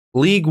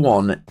League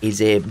One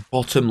is a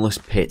bottomless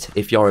pit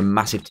if you're a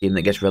massive team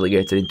that gets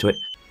relegated into it.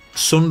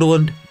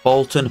 Sunderland,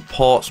 Bolton,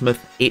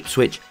 Portsmouth,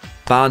 Ipswich,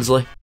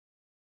 Barnsley,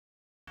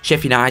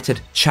 Sheffield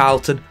United,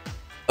 Charlton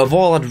have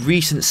all had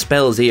recent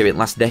spells here in the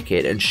last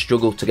decade and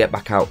struggled to get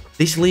back out.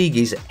 This league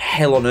is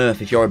hell on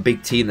earth if you're a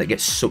big team that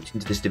gets sucked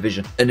into this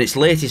division. And its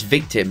latest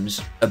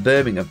victims are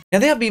Birmingham. Now,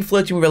 they have been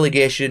flirting with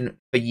relegation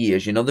for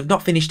years, you know. They've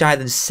not finished higher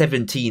than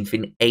 17th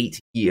in 8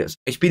 years.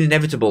 It's been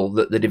inevitable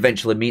that they'd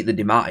eventually meet the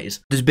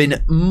demise. There's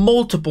been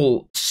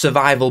multiple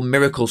survival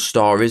miracle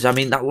stories. I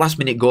mean, that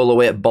last-minute goal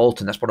away at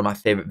Bolton, that's one of my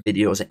favourite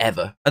videos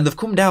ever. And they've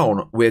come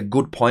down with a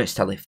good points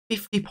tally.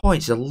 50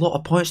 points is a lot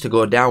of points to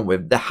go down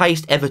with. The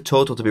highest ever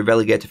total to be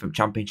relegated from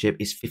Championship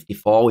is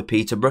 54 with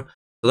Peterborough.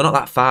 So they're not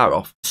that far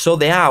off. So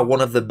they are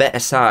one of the better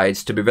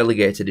sides to be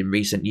relegated in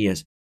recent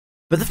years.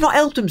 But they've not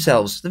helped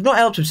themselves. They've not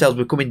helped themselves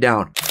with coming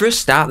down. For a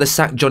start, they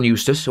sacked John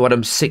Eustace, who had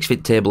them 6th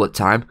mid-table at the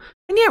time.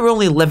 And yeah, we're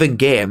only 11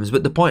 games,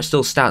 but the point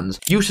still stands.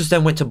 Eustace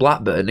then went to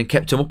Blackburn and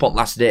kept him up on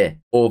last day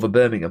over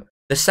Birmingham.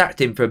 They sacked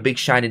him for a big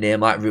shiny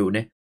name like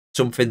Rooney.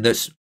 Something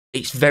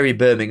it's very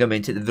Birmingham,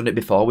 ain't it? They've done it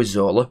before with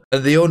Zola.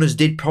 And the owners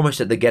did promise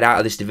that they'd get out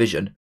of this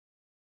division.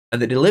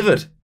 And they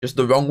delivered. Just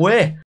the wrong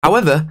way.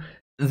 However,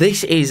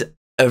 this is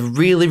a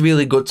really,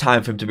 really good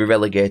time for him to be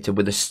relegated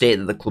with the state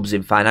that the club's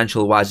in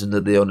financial wise and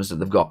the owners that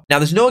they've got. Now,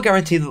 there's no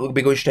guarantee that they'll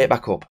be going straight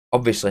back up.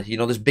 Obviously, you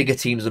know, there's bigger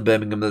teams than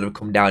Birmingham that have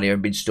come down here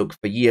and been stuck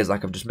for years,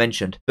 like I've just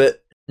mentioned.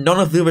 But none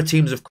of the other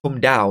teams have come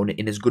down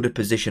in as good a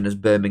position as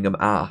Birmingham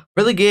are.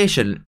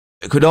 Relegation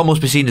could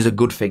almost be seen as a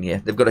good thing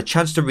here. They've got a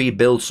chance to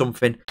rebuild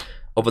something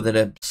other than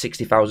a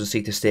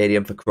 60,000-seater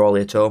stadium for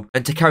Crawley at home,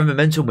 and to carry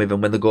momentum with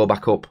them when they go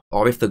back up,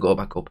 or if they go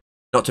back up.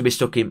 Not to be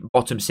stuck in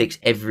bottom 6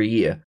 every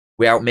year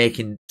without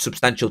making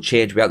substantial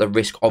change, without the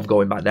risk of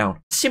going back down.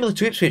 Similar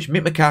to Ipswich,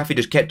 Mick McCarthy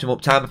just kept him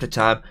up time after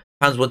time.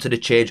 Fans wanted a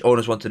change,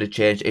 owners wanted a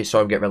change, it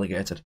saw him get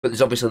relegated. But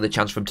there's obviously the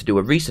chance for him to do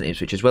a recent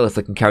Ipswich as well if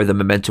they can carry the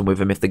momentum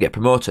with him if they get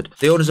promoted.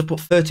 The owners have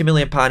put £30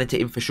 million into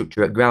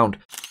infrastructure at ground.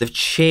 They've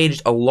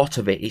changed a lot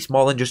of it. It's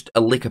more than just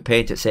a lick of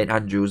paint at St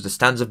Andrews. The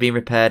stands have been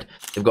repaired.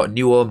 They've got a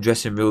new home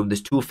dressing room.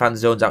 There's 2 fan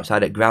zones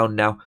outside at ground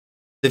now.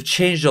 They've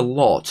changed a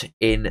lot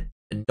in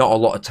not a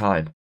lot of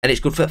time. And it's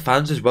good for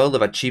fans as well.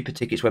 They've had cheaper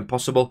tickets when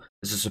possible.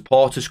 There's a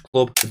supporters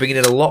club. They're bringing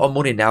in a lot of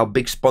money now.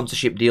 Big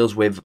sponsorship deals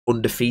with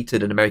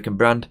Undefeated, an American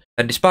brand.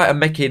 And despite them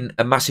making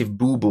a massive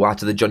boo-boo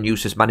out of the John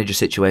Eustace manager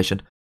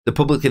situation, the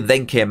public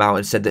then came out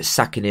and said that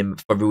sacking him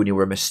for Rooney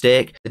were a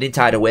mistake. They didn't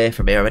hide away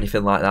from it or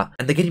anything like that.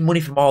 And they're getting money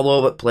from all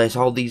over the place.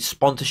 All these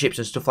sponsorships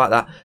and stuff like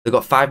that. They've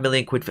got £5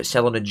 million for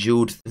selling a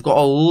Jude. They've got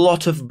a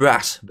lot of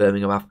brass,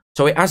 Birmingham have.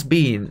 So it has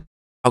been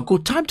a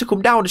good time to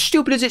come down. As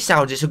stupid as it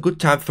sounds, it's a good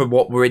time for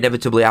what were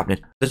inevitably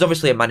happening. There's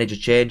obviously a manager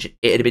change.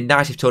 It'd have been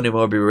nice if Tony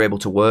Mowbray were able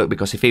to work,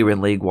 because if he were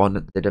in League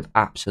One, they'd have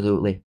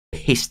absolutely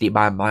pissed it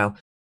by a mile.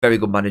 Very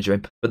good manager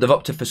him. But they've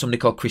opted for somebody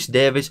called Chris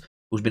Davies,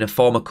 who's been a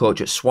former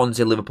coach at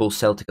Swansea, Liverpool,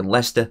 Celtic and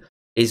Leicester.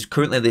 He's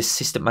currently the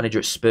assistant manager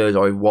at Spurs,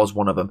 or he was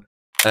one of them.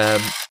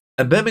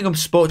 And Birmingham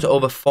spoke to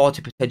over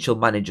 40 potential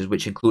managers,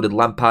 which included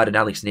Lampard and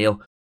Alex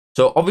Neil.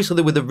 So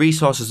obviously with the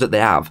resources that they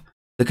have,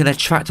 they can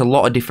attract a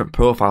lot of different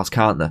profiles,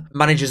 can't they?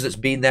 Managers that's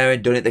been there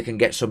and done it, they can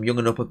get some young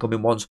and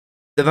up-and-coming ones.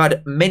 They've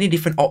had many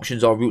different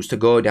options or routes to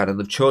go down, and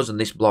they've chosen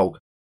this bloke.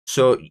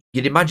 So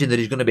you'd imagine that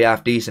he's going to be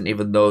half decent,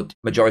 even though the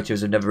majority of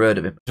us have never heard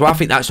of him. So I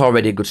think that's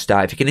already a good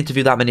start. If you can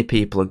interview that many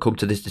people and come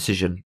to this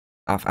decision,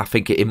 I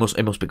think it must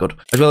be good.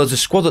 As well as the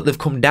squad that they've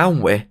come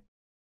down with,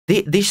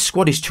 this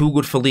squad is too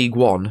good for League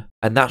One,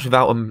 and that's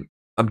without them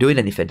doing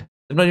anything.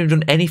 They've not even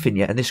done anything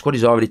yet, and this squad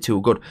is already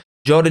too good.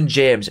 Jordan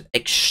James,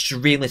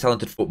 extremely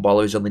talented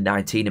footballer, who's only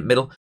 19 at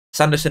middle.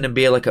 Sanderson and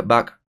Bielik at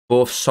back,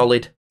 both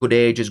solid, good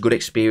ages, good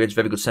experience,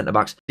 very good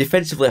centre-backs.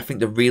 Defensively, I think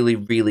they're really,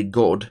 really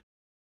good.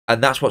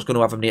 And that's what's going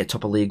to have them near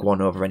top of League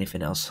One over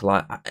anything else.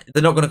 Like,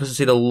 they're not going to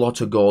concede a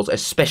lot of goals,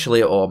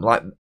 especially at home.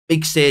 Like,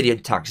 big stadium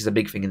tax is a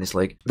big thing in this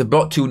league. They've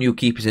brought 2 new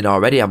keepers in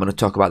already. I'm going to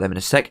talk about them in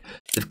a sec.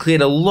 They've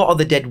cleared a lot of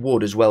the dead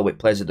wood as well with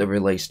players that they've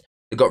released.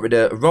 They got rid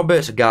of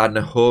Roberts,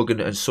 Gardner, Hogan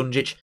and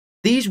Sunjic.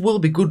 These will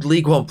be good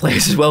League One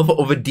players as well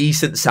for other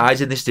decent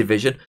sides in this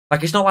division.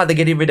 Like, it's not like they're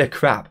getting rid of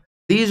crap.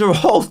 These are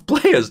all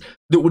players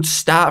that would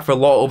start for a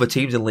lot of other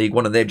teams in League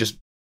One, and they've just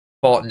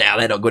thought, nah,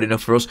 they're not good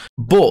enough for us.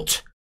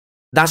 But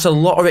that's a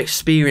lot of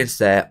experience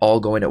there, all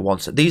going at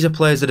once. These are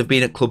players that have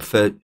been at club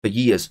for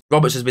years.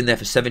 Roberts has been there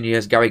for 7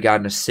 years, Gary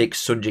Gardner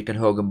 6, Sunjic and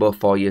Hogan both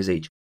 4 years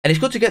each. And it's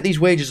good to get these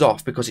wages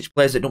off because it's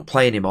players that don't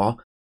play anymore.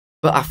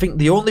 But I think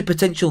the only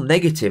potential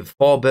negative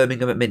for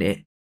Birmingham at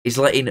minute is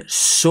letting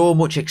so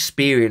much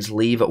experience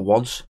leave at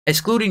once.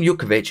 Excluding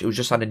Jukovic, who's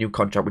just signed a new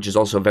contract, which is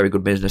also a very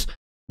good business,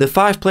 the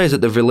 5 players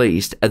that they've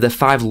released are the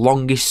 5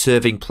 longest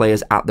serving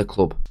players at the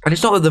club. And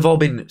it's not that they've all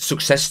been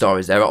success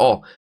stories there at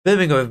all.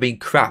 Birmingham have been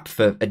crap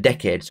for a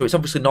decade, so it's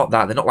obviously not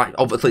that. They're not like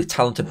obviously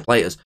talented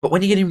players. But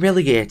when you're getting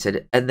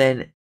relegated and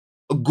then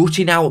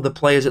gutting out the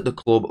players at the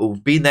club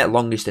who've been there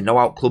longest and know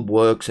how club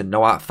works and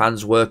know how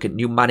fans work, and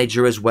new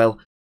manager as well,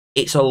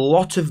 it's a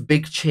lot of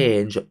big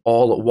change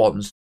all at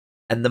once.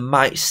 and they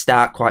might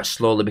start quite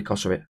slowly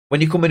because of it.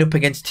 When you're coming up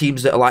against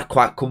teams that are like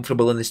quite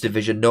comfortable in this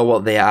division, know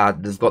what they are,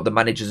 they've got the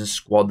managers and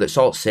squad that's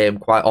all the same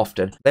quite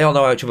often. They all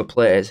know how each other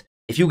plays.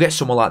 If you get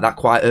someone like that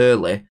quite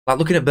early, like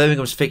looking at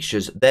Birmingham's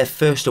fixtures, their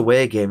first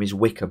away game is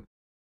Wycombe.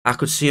 I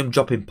could see them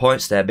dropping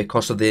points there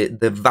because of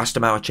the vast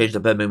amount of change that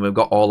Birmingham have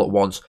got all at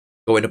once,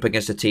 going up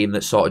against a team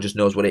that sort of just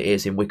knows what it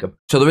is in Wycombe.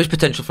 So there is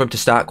potential for them to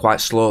start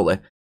quite slowly.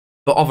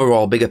 But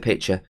overall, bigger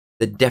picture,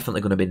 they're definitely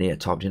going to be near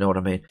top, do you know what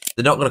I mean?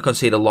 They're not going to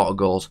concede a lot of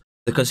goals.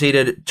 They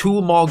conceded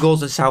 2 more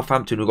goals than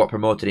Southampton, who got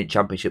promoted in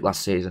Championship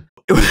last season.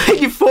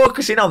 You're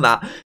focusing on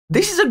that.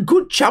 This is a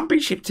good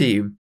Championship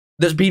team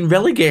that's been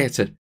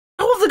relegated.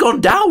 How have they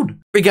gone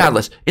down?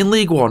 Regardless, in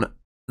League One,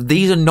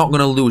 these are not going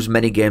to lose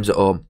many games at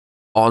home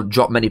or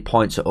drop many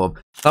points at home.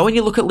 Now, when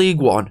you look at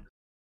League One,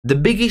 the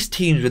biggest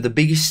teams with the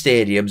biggest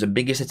stadiums and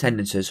biggest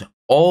attendances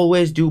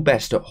always do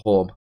best at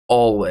home.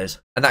 Always.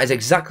 And that is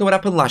exactly what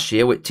happened last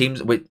year with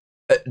teams with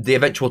the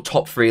eventual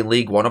top 3 in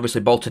League One.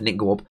 Obviously, Bolton didn't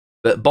go up,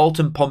 but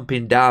Bolton, Pompey,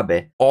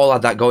 Derby all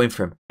had that going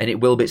for them, and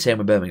it will be the same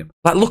with Birmingham.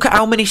 Like, look at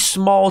how many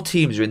small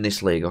teams are in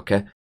this league,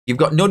 okay? You've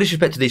got no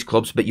disrespect to these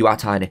clubs, but you are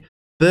tiny.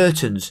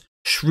 Burton's,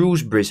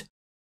 Shrewsbury's,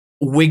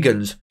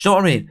 Wigan's. Do you know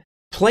what I mean?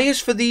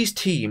 Players for these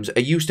teams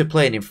are used to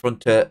playing in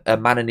front of a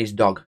man and his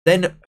dog.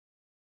 Then,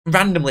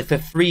 randomly, for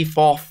 3,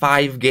 4,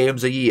 5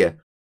 games a year,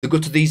 they go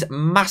to these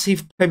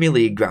massive Premier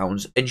League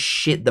grounds and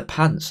shit the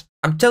pants.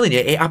 I'm telling you,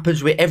 it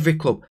happens with every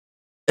club.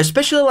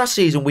 Especially last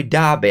season with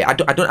Derby. Off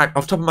the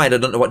top of my head, I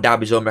don't know what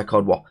Derby's home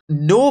record was.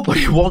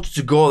 Nobody wants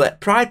to go there.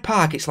 Pride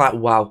Park, it's like,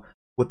 wow,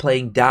 we're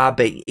playing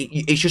Derby.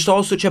 It's just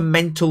all such a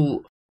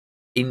mental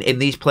in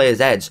these players'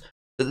 heads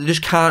that they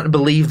just can't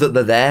believe that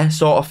they're there,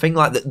 sort of thing.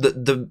 Like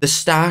the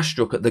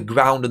starstruck at the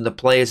ground and the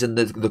players and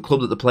the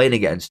club that they're playing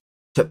against,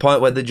 to the point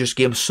where they just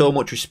give them so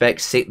much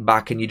respect, sit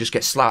back, and you just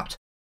get slapped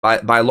by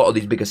a lot of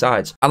these bigger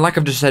sides. And like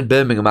I've just said,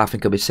 Birmingham, I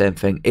think it'll be the same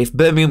thing. If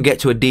Birmingham get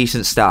to a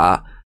decent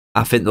start,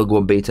 I think they'll go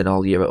unbeaten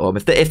all year at home.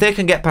 If they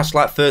can get past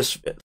like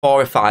first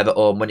 4 or 5 at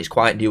home when it's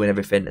quite new and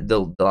everything,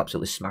 they'll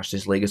absolutely smash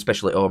this league,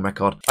 especially at home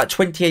record. Like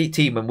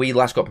 2018, when we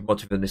last got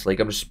promoted from this league,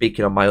 I'm just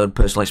speaking on my own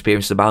personal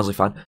experience as a Barnsley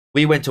fan,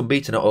 we went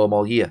unbeaten at home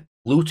all year.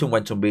 Luton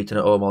went unbeaten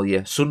at home all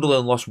year.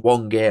 Sunderland lost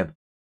 1 game.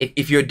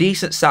 If you're a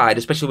decent side,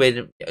 especially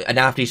with an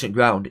half-decent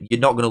ground, you're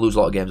not going to lose a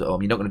lot of games at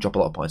home. You're not going to drop a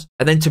lot of points.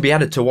 And then to be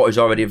added to what is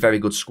already a very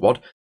good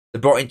squad, they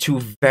brought in 2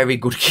 very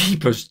good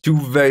keepers. 2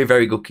 very,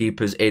 very good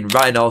keepers in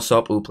Ryan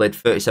Alsop, who played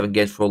 37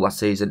 games for all last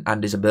season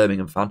and is a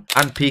Birmingham fan,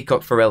 and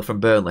Peacock Farrell from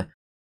Burnley.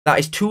 That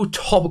is 2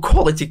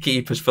 top-quality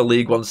keepers for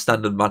League One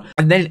standard, man.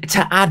 And then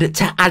to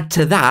add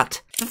to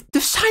that,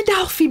 they've signed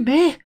Alfie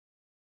May.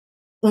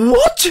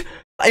 What?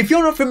 If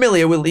you're not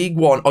familiar with League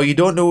One, or you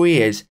don't know who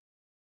he is,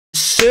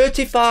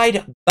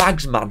 certified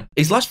bagsman.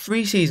 His last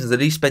 3 seasons that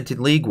he spent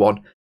in League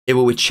One, he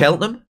were with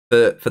Cheltenham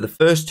for the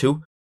first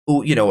 2.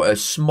 Who, you know, a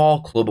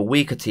small club, a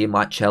weaker team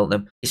like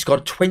Cheltenham. He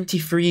scored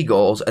 23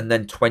 goals and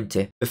then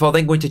 20. Before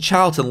then going to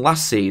Charlton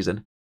last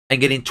season and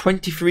getting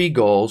 23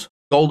 goals,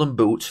 golden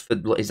boots for,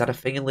 is that a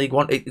thing in League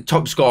One?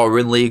 Top scorer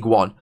in League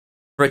One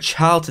for a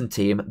Charlton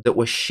team that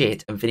was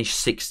shit and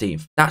finished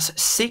 16th. That's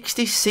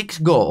 66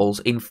 goals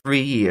in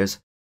 3 years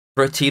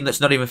for a team that's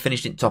not even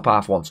finished in top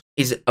half once.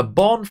 He's a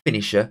born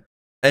finisher.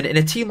 And in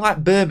a team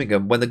like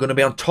Birmingham, when they're going to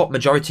be on top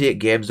majority of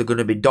games, they're going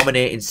to be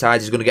dominating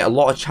sides, he's going to get a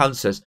lot of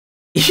chances.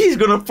 He's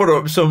going to put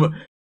up some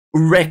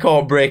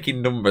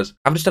record-breaking numbers.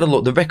 I've just had a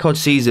look. The record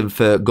season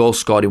for goals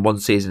scored in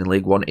one season in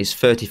League One is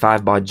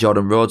 35 by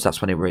Jordan Rhodes.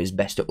 That's when he was his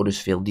best at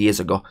Huddersfield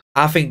years ago.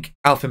 I think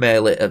Alfie May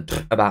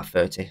about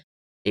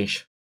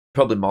 30-ish.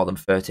 Probably more than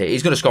 30.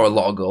 He's going to score a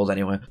lot of goals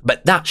anyway.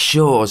 But that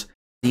shows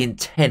the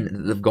intent that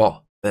they've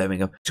got,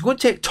 Birmingham. To go and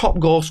take top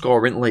goal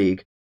scorer in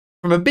league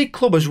from a big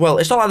club as well.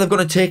 It's not like they've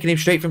gone and taken him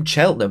straight from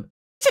Cheltenham.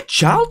 It's at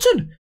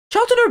Charlton.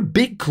 Charlton are a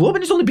big club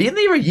and he's only been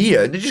there a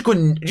year and they're just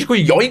going to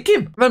yoink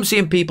him. I remember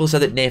seeing people say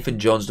that Nathan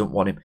Jones don't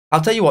want him. I'll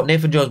tell you what,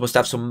 Nathan Jones must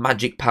have some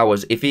magic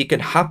powers if he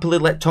can happily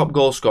let top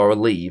goal scorer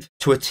leave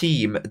to a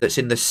team that's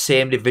in the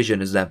same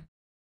division as them.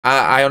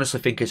 I honestly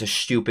think it's a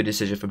stupid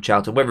decision from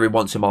Charlton, whether he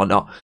wants him or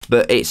not.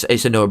 But it's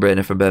a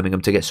no-brainer from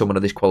Birmingham to get someone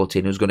of this quality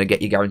and who's going to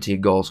get you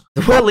guaranteed goals.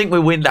 They were linked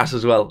with Windass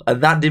as well, and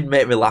that did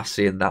make me laugh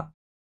seeing that.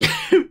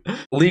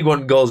 League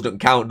One goals don't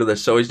count, do they?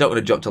 So he's not going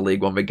to drop to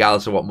League One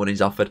regardless of what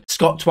money's offered.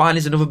 Scott Twine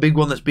is another big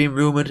one that's been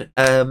rumoured.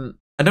 I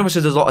know there's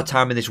a lot of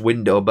time in this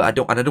window, but I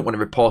don't want to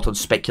report on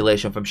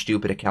speculation from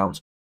stupid accounts.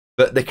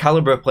 But the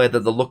calibre of player that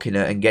they're looking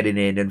at and getting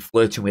in and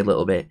flirting with a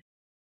little bit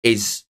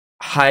is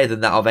higher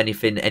than that of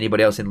anything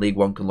anybody else in League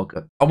One can look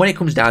at. And when it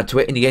comes down to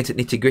it, and you get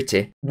into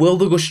nitty-gritty, will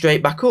they go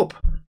straight back up?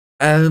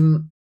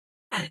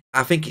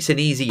 I think it's an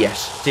easy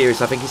yes.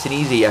 Seriously, I think it's an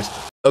easy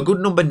yes. A good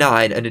number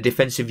 9 and a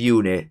defensive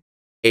unit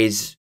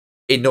is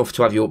enough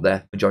to have you up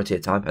there majority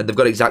of the time, and they've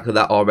got exactly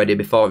that already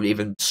before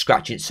even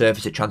scratching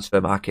surface at transfer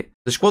market.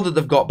 The squad that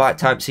they've got by the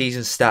time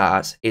season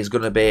starts is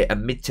going to be a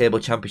mid-table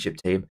championship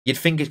team. You'd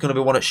think it's going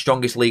to be one of the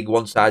strongest League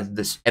One sides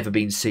that's ever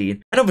been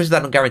seen, and obviously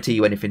that don't guarantee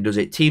you anything, does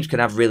it? Teams can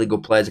have really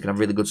good players, they can have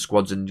really good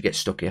squads and get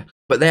stuck here,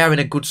 but they are in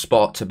a good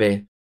spot to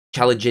be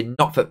challenging,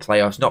 not for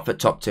playoffs, not for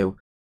top 2.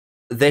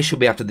 they should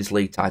be after this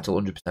league title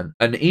 100%.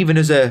 And even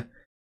as a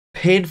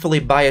painfully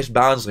biased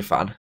Barnsley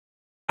fan,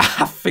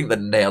 I think they're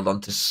nailed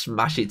on to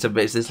smash it to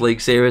bits this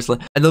league, seriously.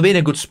 And they'll be in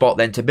a good spot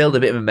then to build a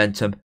bit of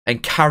momentum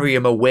and carry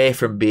them away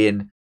from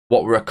being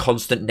what were a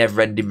constant,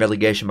 never-ending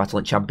relegation battle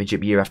in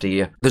Championship year after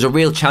year. There's a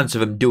real chance of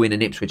them doing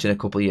an Ipswich in a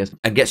couple of years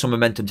and get some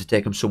momentum to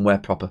take them somewhere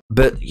proper.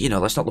 But, you know,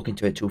 let's not look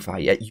into it too far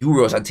yet.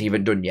 Euros aren't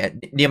even done yet.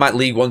 You might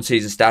League One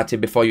season starting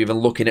before you're even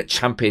looking at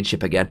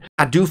Championship again.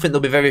 I do think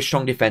they'll be very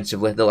strong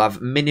defensively. They'll have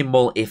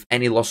minimal, if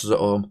any, losses at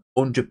home.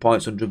 100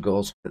 points, 100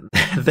 goals.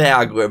 They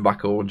are going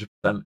back 100%.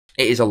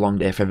 It is a long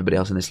day for everybody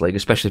else in this league,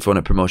 especially for one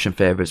of promotion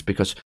favourites,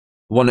 because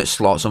one at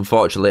slots,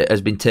 unfortunately,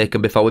 has been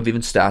taken before we've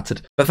even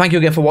started. But thank you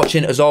again for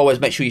watching. As always,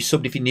 make sure you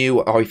subbed if you're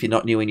new, or if you're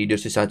not new and you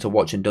just decide to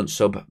watch and don't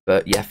sub.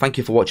 But yeah, thank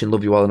you for watching.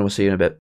 Love you all, and we'll see you in a bit.